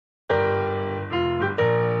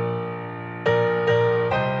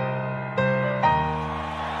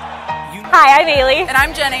Hi, I'm Ailey. And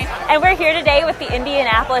I'm Jenny. And we're here today with the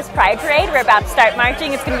Indianapolis Pride Parade. We're about to start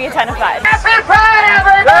marching. It's going to be a ton of fun. Happy Pride,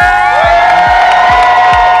 everybody!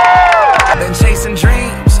 I've been chasing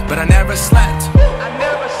dreams, but I never slept.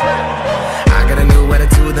 I got a new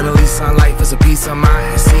attitude and a lease on life is a peace of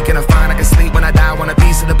mind. Seeking to find I can sleep when I die. Want a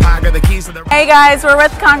piece of the pie, got the keys to the... Hey guys, we're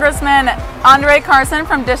with Congressman Andre Carson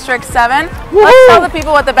from District 7. Let's tell the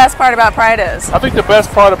people what the best part about Pride is. I think the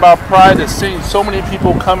best part about Pride is seeing so many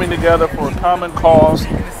people coming together for a common cause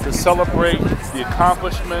to celebrate the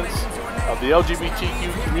accomplishments of the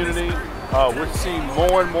LGBTQ community. We're seeing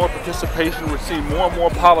more and more participation. We're seeing more and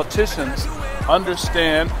more politicians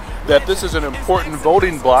understand that this is an important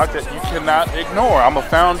voting bloc that you cannot ignore. I'm a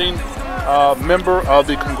founding member of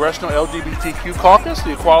the Congressional LGBTQ Caucus,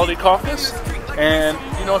 the Equality Caucus, and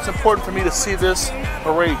you know, it's important for me to see this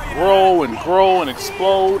parade grow and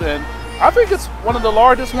explode, and I think it's one of the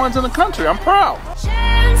largest ones in the country. I'm proud.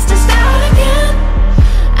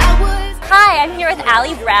 Hi, I'm here with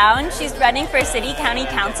Allie Brown. She's running for City County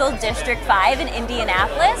Council District 5 in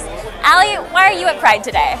Indianapolis. Allie, why are you at Pride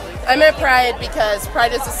today? I'm at Pride because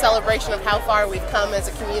Pride is a celebration of how far we've come as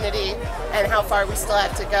a community and how far we still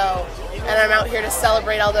have to go. And I'm out here to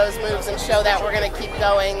celebrate all those moves and show that we're going to keep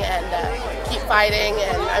going and keep fighting.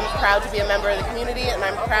 And I'm proud to be a member of the community, and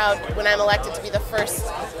I'm proud when I'm elected to be the first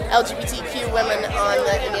LGBTQ woman on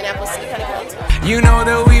the Indianapolis City County Council. You know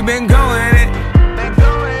that we've been going it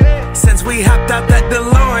since we hopped out that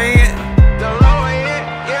DeLorean.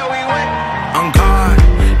 Yeah, we went on guard.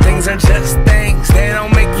 Things are just things, they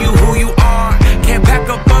don't make you who you are. Can't pack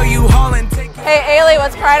up all you haul and take. Hey Ailey,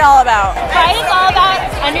 what's Pride all about? Pride is all about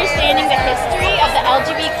understanding the history of the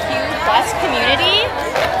LGBTQ+ community.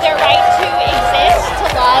 Their right to exist, to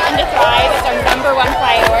love, and to thrive is our #1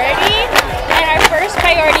 priority. And our first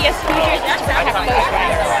priority as Hoosiers is to protect those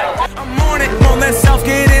rights. I'm on it, won't let self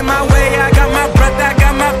get in my way. I got my breath, I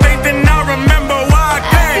got my faith, and I remember why I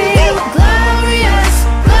came. I feel glorious,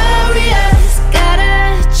 glorious, got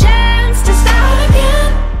a chance to start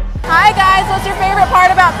again. Hi guys, what's your favorite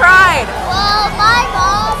part about Pride? Well, my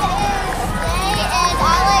mom is gay, and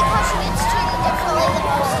I like how she gets treated differently than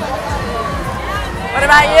most of them. What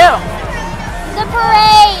about you? The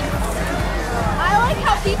parade. I like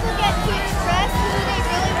how people get to express who they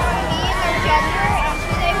really want to be, their gender, and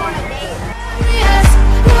who they want to date. Glorious,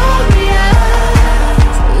 glorious,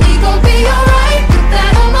 we gon' be alright, put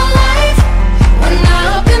that on my life. When I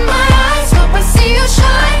open my eyes, hope I see you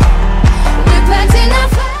shine. We're planting our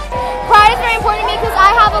flag. Pride is very important to me because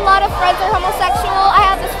I have a lot of friends that are homosexual. I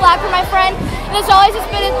have this flag for my friend, and it's always just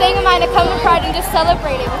been a thing of mine to come to Pride and just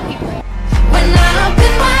celebrate it with people. When I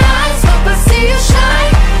open my eyes, hope I see you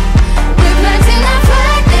shine. We're planting our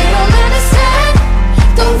flag, they don't understand.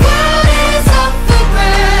 The world is up for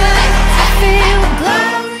grabs. I feel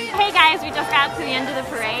glorious. Hey guys, we just got to the end of the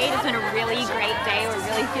parade. It's been a really great day. We're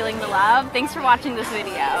really feeling the love. Thanks for watching this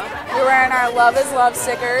video. We're wearing our Love is Love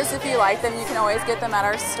stickers. If you like them, you can always get them at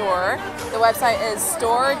our store. The website is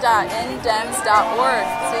store.indems.org.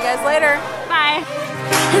 See you guys later. Bye.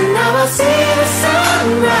 And now I see the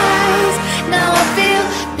sunrise. Now I feel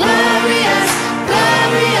glorious.